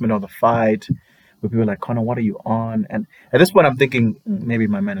assessment of the fight, where people are like, Conor, what are you on? And at this point, I'm thinking maybe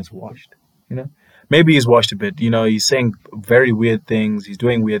my man is washed, Maybe he's washed a bit. He's saying very weird things. He's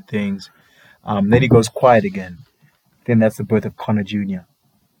doing weird things. Then he goes quiet again. Then that's the birth of Conor Jr.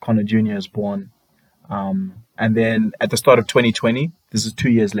 Conor Jr. is born. And then at the start of 2020, this is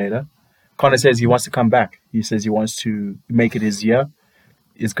 2 years later, Conor says he wants to come back. He says he wants to make it his year.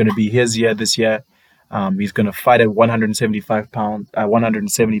 It's going to be his year this year. He's going to fight at 170 pounds.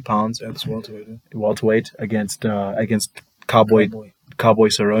 That's Welterweight against Cowboy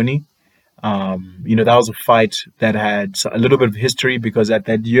Cerrone. That was a fight that had a little bit of history because at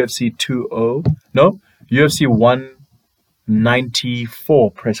that UFC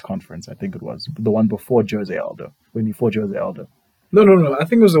 194 press conference, I think it was the one before Jose Aldo, when he fought Jose Aldo. No. I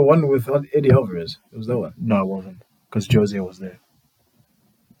think it was the one with Eddie Alvarez. It was that one. No, it wasn't, because Jose was there.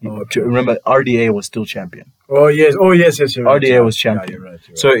 Oh, okay. Remember, RDA was still champion. Oh yes. You're right. RDA was champion. Yeah, you're right.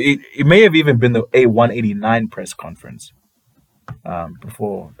 So it may have even been the A189 press conference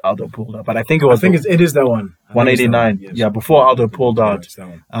before Aldo pulled out. But I think it was. it is that one. 189. Yes. Yeah, before Aldo pulled Yeah, out. it's that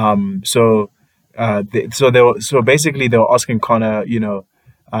one. Basically they were asking Conor,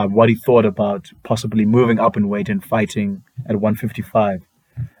 what he thought about possibly moving up in weight and fighting at 155.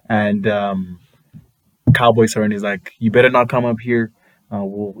 And Cowboy Cerrone is like, you better not come up here.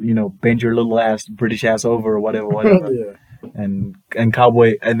 We'll bend your little British ass over or whatever. Yeah. And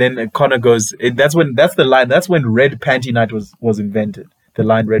Cowboy, and then Conor goes. That's when Red Panty Night was invented. The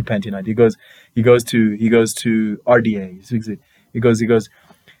line Red Panty Night. He goes to RDA. He goes.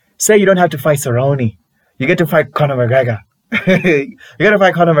 Say you don't have to fight Cerrone. You get to fight Conor McGregor. You got to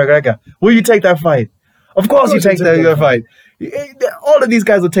fight Conor McGregor. Will you take that fight? Of course you take that fight. All of these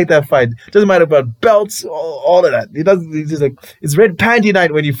guys will take that fight. Doesn't matter about belts, all of that. He's just like, it's Red Panty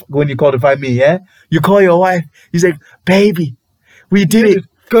Night when you call to fight me, yeah? You call your wife. He's like, baby, we did it.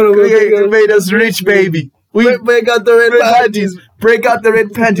 You made us rich, baby. We break out the red panties. Break out the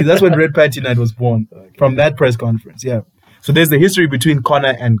red panties. That's when Red Panty Night was born, from that press conference, yeah. So there's the history between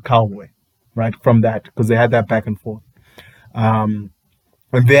Conor and Cowboy, right? From that, because they had that back and forth. And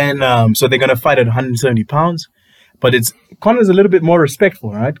then, so they're going to fight at 170 pounds. But Conor's a little bit more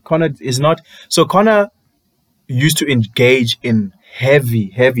respectful, right? Conor used to engage in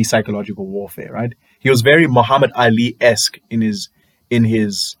heavy psychological warfare, right? He was very Muhammad Ali-esque in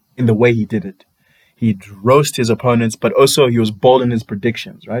the way he did it. He'd roast his opponents, but also he was bold in his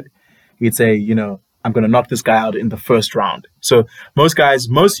predictions, right? he'd say, I'm going to knock this guy out in the first round. So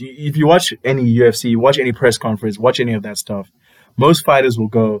if you watch any UFC, you watch any press conference, watch any of that stuff, most fighters will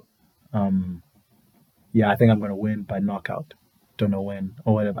go, I think I'm going to win by knockout. Don't know when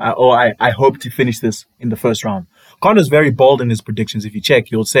or whatever. I hope to finish this in the first round. Conor's very bold in his predictions. If you check,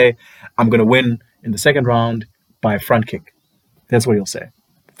 he'll say, I'm going to win in the second round by a front kick. That's what he'll say.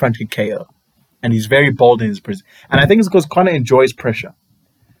 Front kick KO. And he's very bold in his predictions. And I think it's because Conor enjoys pressure.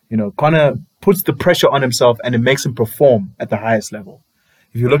 Conor puts the pressure on himself and it makes him perform at the highest level.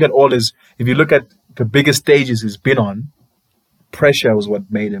 If you look at the biggest stages he's been on, pressure was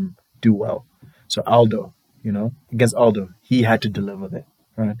what made him do well. So Aldo, against Aldo, he had to deliver there,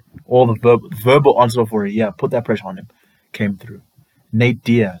 right? All the verbal onslaught for a year, put that pressure on him, came through. Nate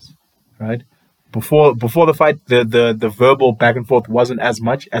Diaz, right? Before the fight, the verbal back and forth wasn't as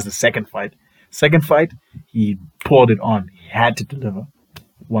much as the second fight. Second fight, he poured it on. He had to deliver.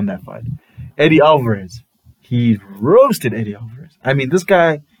 Won that fight. Eddie Alvarez, he roasted Eddie Alvarez. I mean, this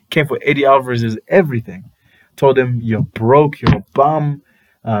guy came for Eddie Alvarez's everything. Told him, you're broke, you're a bum.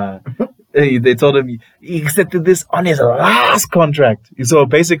 They told him he accepted this on his last contract. So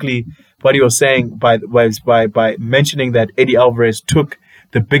basically, what he was saying by mentioning that Eddie Alvarez took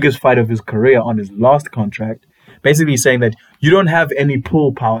the biggest fight of his career on his last contract, basically saying that you don't have any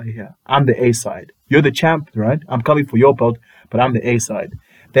pull power here. I'm the A side. You're the champ, right? I'm coming for your belt, but I'm the A side.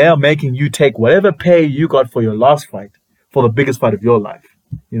 They are making you take whatever pay you got for your last fight for the biggest fight of your life.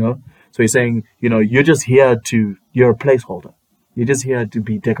 So he's saying, you're just here you're a placeholder. You're just here to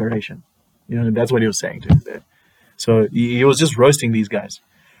be decoration. That's what he was saying to him there. So he was just roasting these guys.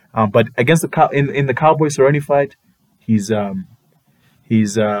 But against in the Cowboy Cerrone fight, he's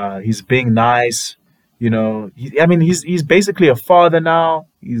being nice. He's basically a father now.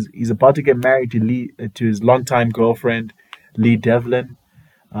 He's about to get married to his longtime girlfriend, Lee Devlin.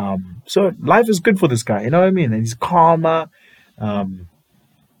 So life is good for this guy. You know what I mean? And he's calmer.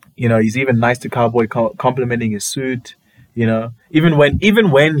 He's even nice to Cowboy, complimenting his suit. Even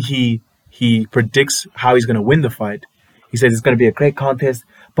when he predicts how he's going to win the fight, he says it's going to be a great contest,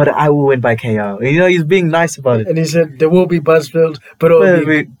 but I will win by KO. He's being nice about it. And he said there will be blood spilled, but it will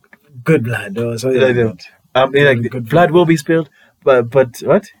be good blood. Blood will be spilled, but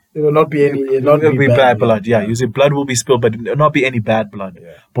what? It will not be any. It will not be bad blood. Yeah, you say blood will be spilled, but it will not be any bad blood.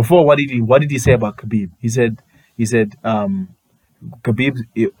 Yeah. Before, what did he say about Khabib? He said Khabib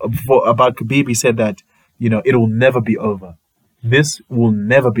about Khabib. He said that it will never be over. This will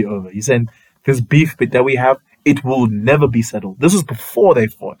never be over. He said this beef that we have, it will never be settled. This was before they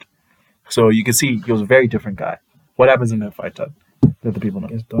fought, so you can see he was a very different guy. What happens in that fight, Todd? Let the people know.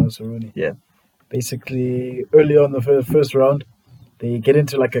 Against Donald Cerrone. Yeah. Basically, early on the first round, they get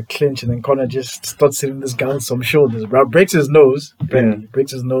into like a clinch, and then Conor just starts hitting this guy on some shoulders. Breaks his nose. Yeah.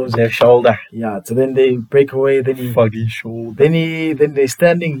 Breaks his nose. Their shoulder. Yeah. So then they break away. Then he Foggy shoulder. Then they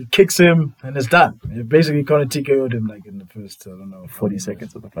standing. He kicks him, and it's done. Basically, Conor TKO'd him like in the first 40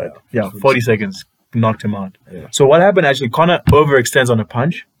 seconds of the fight. Yeah, 40 seconds knocked him out. Yeah. So what happened actually? Conor overextends on a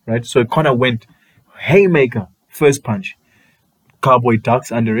punch, right? So Conor went haymaker, first punch. Cowboy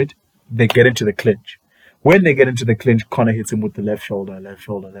ducks under it. They get into the clinch. When they get into the clinch, Conor hits him with the left shoulder.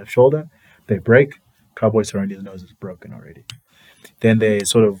 They break. Cowboy Cerrone's nose is broken already. Then they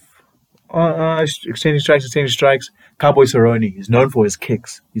sort of exchanging strikes. Cowboy Cerrone is known for his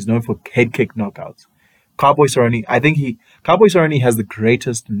kicks. He's known for head kick knockouts. Cowboy Cerrone has the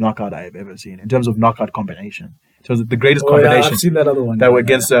greatest knockout I have ever seen in terms of knockout combination. So the greatest combination. Yeah, I've seen that other one. That were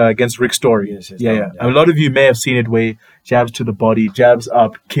against Rick Story. Yes, yeah. A lot of you may have seen it where jabs to the body, jabs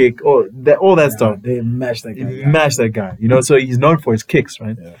up, kick, all that stuff. They mash that guy. So he's known for his kicks,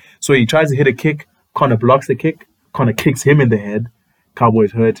 right? Yeah. So he tries to hit a kick. Conor blocks the kick. Conor kicks him in the head.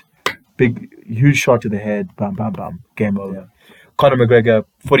 Cowboy's hurt. Huge shot to the head. Bam, bam, bam. Game over. Yeah. Conor McGREGOR,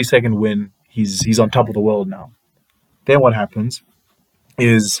 42nd win. He's on top of the world now. Then what happens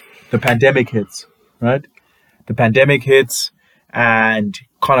is the pandemic hits, right? The pandemic hits and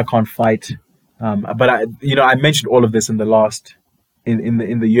Conor can't fight. But I mentioned all of this in the last in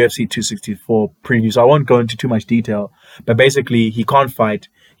the UFC 264 preview, so I won't go into too much detail. But basically, he can't fight.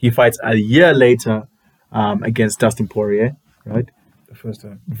 He fights a year later against Dustin Poirier, right? The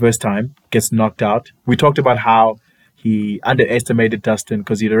first time gets knocked out. We talked about how he underestimated Dustin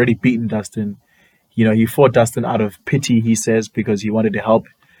because he'd already beaten Dustin. He fought Dustin out of pity, he says, because he wanted to help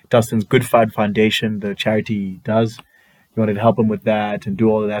Dustin's Good Fight Foundation, the charity he does. He wanted to help him with that and do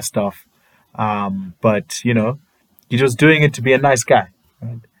all of that stuff. But he's just doing it to be a nice guy.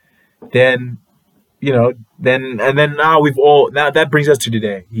 Right? Then now that brings us to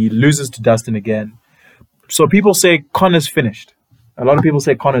today. He loses to Dustin again. So people say Conor's finished. A lot of people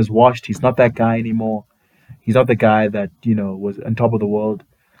say Conor's washed. He's not that guy anymore. He's not the guy that, was on top of the world.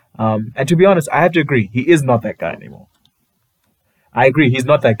 And to be honest, I have to agree. He is not that guy anymore. I agree. He's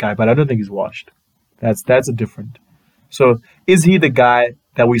not that guy, but I don't think he's washed. That's a different. So is he the guy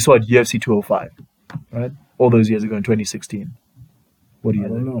that we saw at UFC 205, right? All those years ago in 2016. What do you I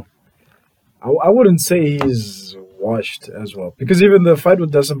think? don't know. I wouldn't say he's washed as well, because even the fight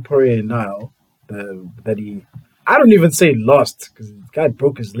with Dustin Poirier now, I don't even say lost, because the guy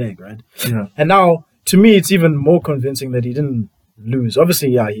broke his leg, right? Yeah. And now, to me, it's even more convincing that he didn't lose. Obviously,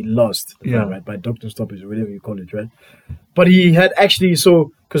 yeah, he lost, right, by doctor stoppage or whatever you call it, right? But he had actually,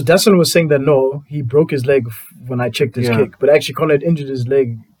 because Dustin was saying that no, he broke his leg when I checked his kick, but actually Conor had injured his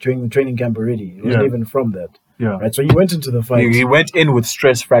leg during the training camp already. It wasn't even from that. Yeah. Right. So he went into the fight. He went in with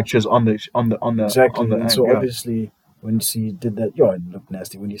stress fractures on the exactly. on the And so yeah. obviously when he did that, it looked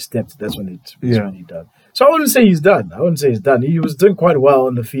nasty. When he stepped, that's when he done. So I wouldn't say he's done. He was doing quite well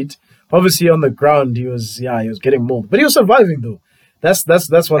on the feet. Obviously on the ground he was getting mauled. But he was surviving though. That's one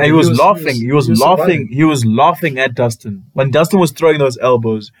and thing. he was laughing. He was laughing. Surviving. He was laughing at Dustin. When Dustin was throwing those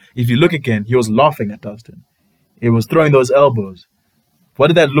elbows, if you look again, he was laughing at Dustin. He was throwing those elbows. What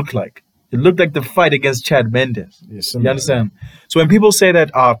did that look like? It looked like the fight against Chad Mendes. Yes, you understand? So when people say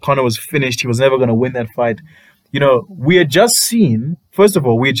that Conor was finished, he was never going to win that fight, we had just seen, first of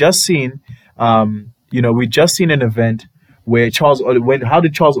all, we just seen an event where how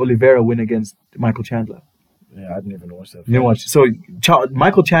did Charles Oliveira win against Michael Chandler? Yeah, I didn't even watch that. You didn't watch. So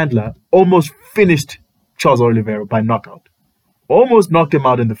Michael Chandler almost finished Charles Oliveira by knockout. Almost knocked him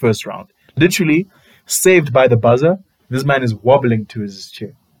out in the first round. Literally saved by the buzzer. This man is wobbling to his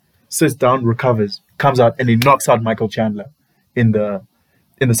chair. Sits down, recovers, comes out, and he knocks out Michael Chandler in the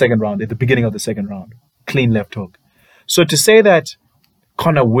second round, at the beginning of the second round. Clean left hook. So to say that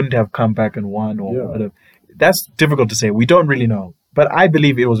Conor wouldn't have come back and won or whatever, that's difficult to say. We don't really know. But I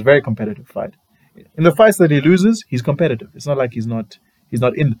believe it was a very competitive fight. In the fights that he loses, he's competitive. It's not like he's not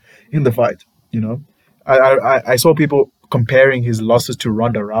in the fight, I saw people comparing his losses to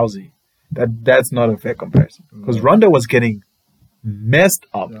Ronda Rousey. That's not a fair comparison. Because Ronda was getting messed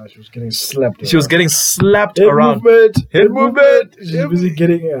up. Yeah, she was getting slapped. She was getting slapped Head around. movement. She's busy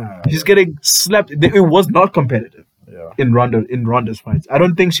getting. She's getting slapped. It was not competitive. Yeah. In Ronda's fights, I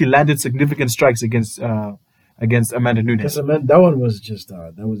don't think she landed significant strikes against Amanda Nunes. That one was just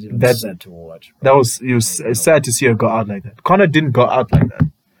that was even sad to watch. Bro. It was sad to see her go out like that. Conor didn't go out like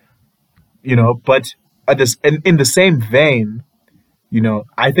that. But in the same vein,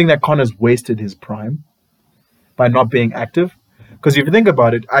 I think that Conor's wasted his prime by not being active. Because if you think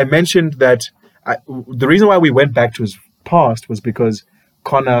about it, I mentioned that the reason why we went back to his past was because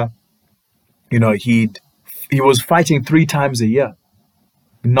Conor, he was fighting 3 times a year.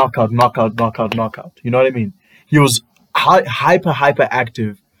 Knockout, knockout, knockout, knockout. You know what I mean? He was hyper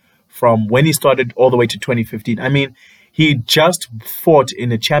active from when he started all the way to 2015. I mean, he just fought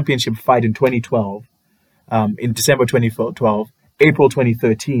in a championship fight in 2012, in December 2012, April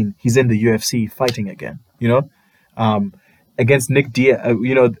 2013. He's in the UFC fighting again, against Nick Diaz.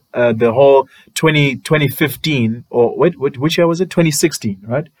 The whole 2015, or which year was it? 2016,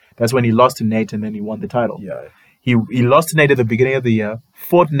 right? That's when he lost to Nate and then he won the title. Yeah. He lost to Nate at the beginning of the year,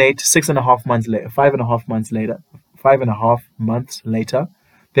 fought Nate 5.5 months later,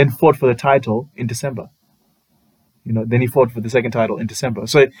 then fought for the title in December. Then he fought for the second title in December.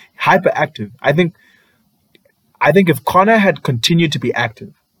 So hyperactive. I think if Conor had continued to be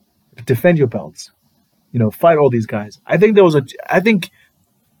active, defend your belts, fight all these guys, I think there was a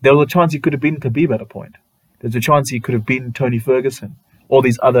chance he could have beaten Khabib at a point. There's a chance he could have beaten Tony Ferguson, all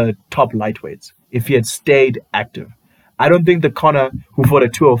these other top lightweights, if he had stayed active. I don't think the Conor who fought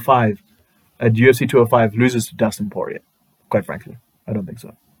at UFC 205 loses to Dustin Poirier, quite frankly. I don't think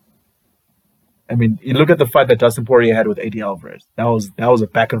so. I mean, you look at the fight that Dustin Poirier had with Eddie Alvarez. That was a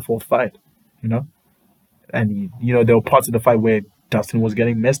back and forth fight, And there were parts of the fight where Dustin was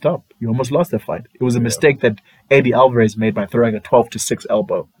getting messed up. He almost lost that fight. It was a mistake that Eddie Alvarez made by throwing a 12-6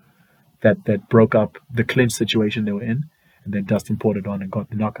 elbow that broke up the clinch situation they were in, and then Dustin poured it on and got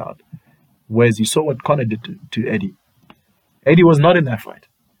the knockout. Whereas you saw what Conor did to Eddie. Eddie was not in that fight.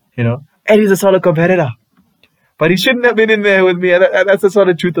 Eddie's a solid competitor, but he shouldn't have been in there with me. That's the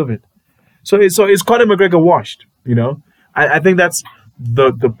solid truth of it. So is Conor McGregor washed? I think that's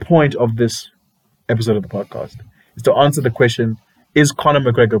the point of this episode of the podcast, is to answer the question: is Conor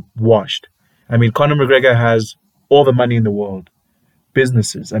McGregor washed? I mean, Conor McGregor has all the money in the world,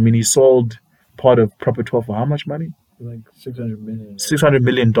 businesses. I mean, he sold part of Proper 12 for how much money? Like $600 million. $600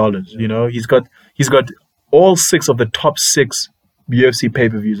 million. He's got all 6 of the top 6 UFC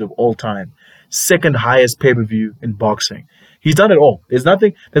pay-per-views of all time, second highest pay-per-view in boxing. He's done it all. There's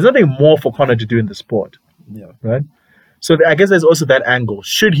nothing more for Conor to do in the sport, Yeah. right? So I guess there's also that angle.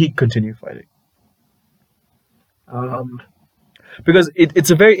 Should he continue fighting? Because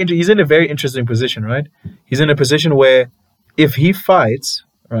he's in a very interesting position, right? He's in a position where if he fights,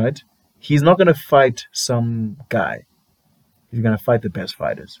 right, he's not going to fight some guy. He's going to fight the best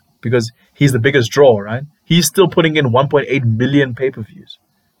fighters because he's the biggest draw, right? He's still putting in 1.8 million pay-per-views,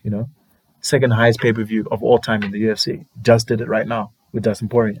 second highest pay-per-view of all time in the UFC. Just did it right now with Dustin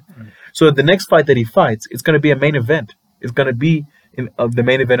Poirier. So the next fight that he fights, it's going to be a main event. It's going to be the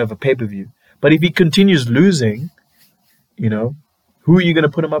main event of a pay-per-view. But if he continues losing, who are you going to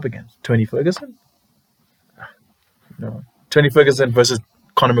put him up against? Tony Ferguson? No. Tony Ferguson versus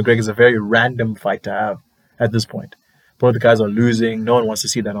Conor McGregor is a very random fight to have at this point. Both the guys are losing. No one wants to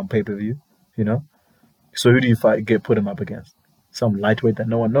see that on pay-per-view, So who do you put him up against? Some lightweight that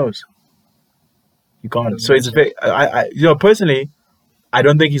no one knows. You can't. So it's very. Personally, I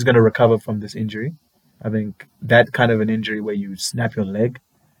don't think he's going to recover from this injury. I think that kind of an injury where you snap your leg,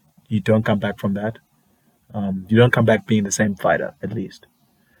 you don't come back from that. You don't come back being the same fighter, at least.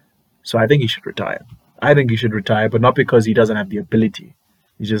 So I think he should retire. But not because he doesn't have the ability.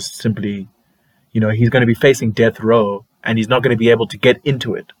 He's just simply, he's going to be facing death row, and he's not going to be able to get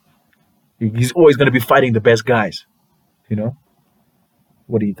into it. He's always going to be fighting the best guys.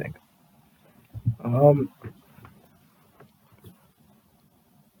 What do you think? I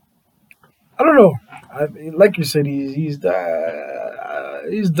don't know. Like you said, he's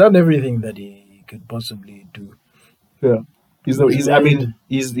done everything that he could possibly do. Yeah, he's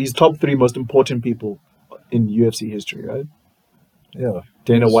top 3 most important people in UFC history, right? Yeah.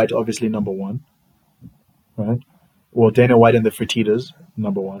 Dana White, obviously number 1, right? Well, Dana White and the Fertittas,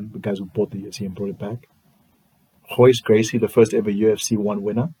 number 1, the guys who bought the UFC and brought it back. Royce Gracie, the first ever UFC 1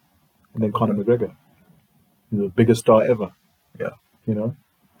 winner, and then Conor McGregor, the biggest star ever. Yeah.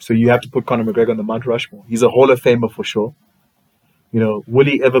 So you have to put Conor McGregor on the Mount Rushmore. He's a Hall of Famer for sure. Will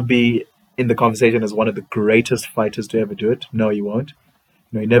he ever be in the conversation as one of the greatest fighters to ever do it? No, he won't.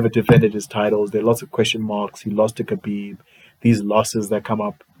 He never defended his titles. There are lots of question marks. He lost to Khabib. These losses that come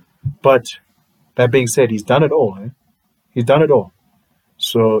up. But that being said, he's done it all. He's done it all.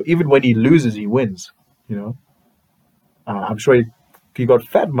 So even when he loses, he wins. I'm sure he got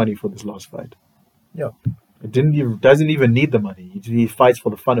fat money for this last fight. Yeah. Doesn't even need the money. He fights for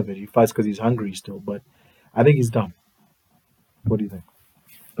the fun of it. He fights because he's hungry still. But I think he's done. What do you think?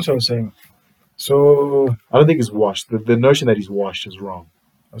 That's what I'm saying. So I don't think he's washed. The notion that he's washed is wrong.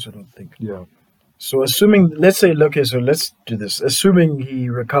 that's what I don't think. Yeah. So assuming, let's say, okay, so let's do this. Assuming he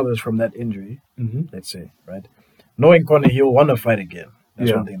recovers from that injury, let's say, right? Knowing Conor, he'll want to fight again.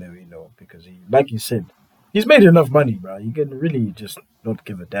 That's one thing that we know because he, like you said, he's made enough money, bro. He can really just not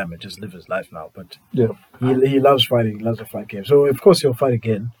give a damn and just live his life now. But he loves fighting. He loves the fight game. So of course he'll fight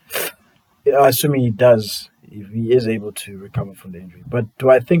again. Assuming he does, if he is able to recover from the injury. But do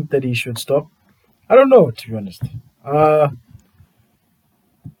I think that he should stop? I don't know, to be honest.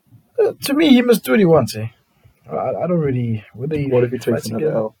 To me, he must do what he wants. I don't really. What if he takes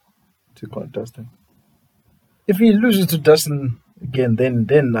another L to Dustin? If he loses to Dustin again,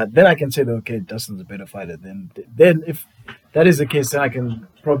 then I can say that okay, Dustin's a better fighter. Then if that is the case, then I can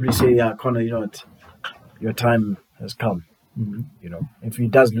probably say, yeah, Conor, you know what, your time has come. If he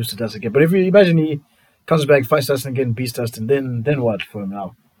does lose to Dustin again, but if you imagine he comes back, fights Dustin again, beats Dustin, then what for him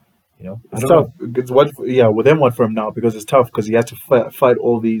now? It's tough. It's what for him now because it's tough because he has to fight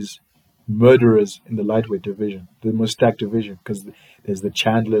all these murderers in the lightweight division, the most stacked division, because there's the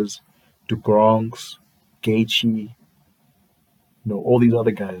Chandlers, DuGronks, Gaethje, all these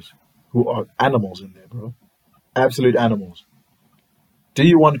other guys who are animals in there, bro. Absolute animals. Do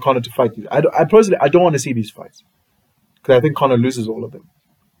you want Conor to fight these? I personally don't want to see these fights because I think Conor loses all of them.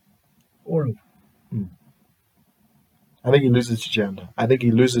 All of them. I think he loses to Chandler. I think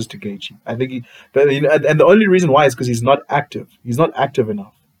he loses to Gaethje. I think and the only reason why is because he's not active. He's not active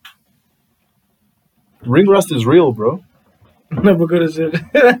enough. Ring rust is real, bro. No, but Conor said,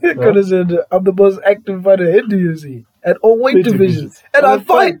 I'm the most active fighter in the UFC at all weight divisions. And I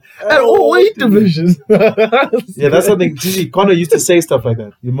fight at all weight divisions. Yeah, that's something. Conor used to say stuff like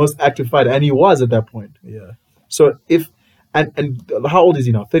that. The most active fighter. And he was at that point. Yeah. So and how old is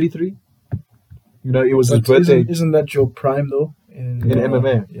he now? 33? It was his birthday. Isn't that your prime, though? In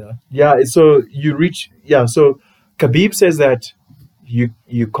MMA? Yeah. Yeah, so you reach... Yeah, so Khabib says that you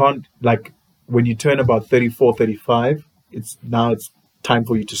can't... Like, when you turn about 34, 35, it's time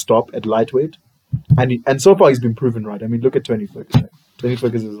for you to stop at lightweight. And so far, he's been proven right. I mean, look at Tony Ferguson. Tony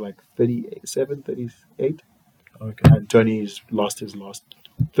Ferguson is like 37, 38. Okay. And Tony's lost his last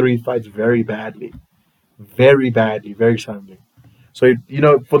 3 fights very badly. Very badly, very suddenly. So,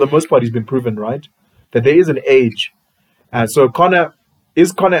 for the most part, he's been proven right that there is an age. And so Conor,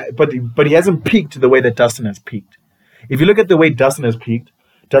 but he hasn't peaked the way that Dustin has peaked. If you look at the way Dustin has peaked,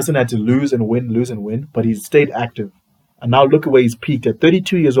 Dustin had to lose and win, but he's stayed active. And now look at where he's peaked. At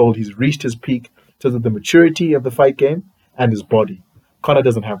 32 years old, he's reached his peak in terms of the maturity of the fight game and his body. Conor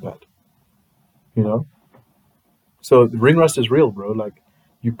doesn't have that. So ring rust is real, bro. Like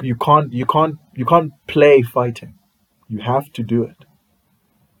you can't play fighting. You have to do it.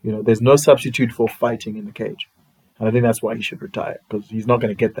 There's no substitute for fighting in the cage. And I think that's why he should retire, because he's not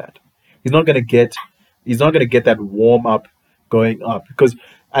going to get that. He's not going to get that warm up going up, because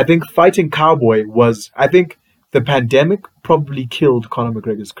I think fighting Cowboy the pandemic probably killed Conor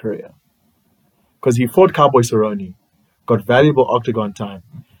McGregor's career, because he fought Cowboy Cerrone, got valuable octagon time.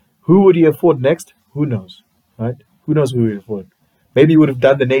 Who would he have fought next? Who knows, right? Who knows who he would have fought? Maybe he would have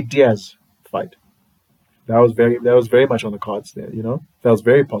done the Nate Diaz fight. That was very much on the cards there, That was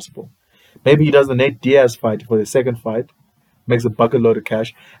very possible. Maybe he does the Nate Diaz fight for the second fight, makes a bucket load of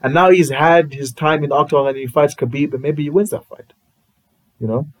cash, and now he's had his time in the octagon and he fights Khabib, and maybe he wins that fight,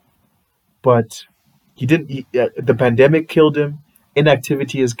 But he didn't. The pandemic killed him.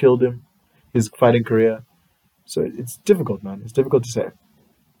 Inactivity has killed him, his fighting career. So it's difficult, man. It's difficult to say.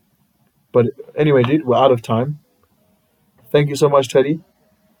 But anyway, dude, we're out of time. Thank you so much, Teddy.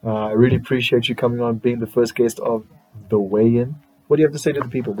 I really appreciate you coming on, being the first guest of the weigh-in. What do you have to say to the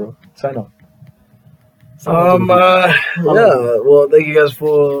people, bro? Sign off. Well, thank you guys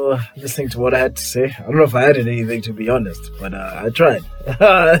for listening to what I had to say. I don't know if I added anything, to be honest, but I tried.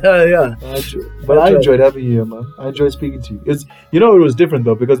 Yeah. I enjoyed having you here, man. I enjoyed speaking to you. It was different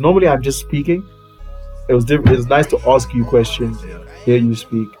though, because normally I'm just speaking. It was different. It was nice to ask you questions, hear you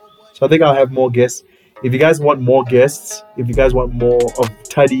speak. So I think I'll have more guests. If you guys want more guests, if you guys want more of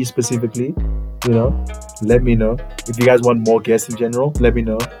Teddy specifically, let me know. If you guys want more guests in general, let me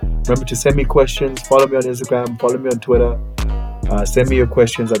know. Remember to send me questions. Follow me on Instagram. Follow me on Twitter. Send me your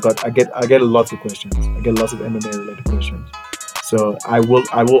questions. I get lots of questions. I get lots of MMA related questions. So I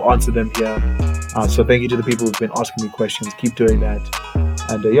will answer them here. So thank you to the people who've been asking me questions. Keep doing that.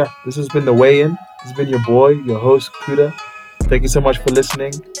 And this has been the weigh-in. This has been your boy, your host, Kuda. Thank you so much for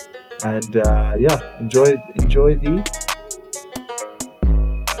listening. And enjoy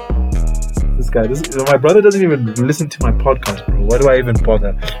this guy. My brother doesn't even listen to my podcast, bro. Why do I even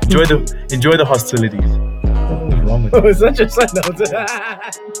bother? Enjoy the hostilities. What is wrong with you? Oh, it's such a side note.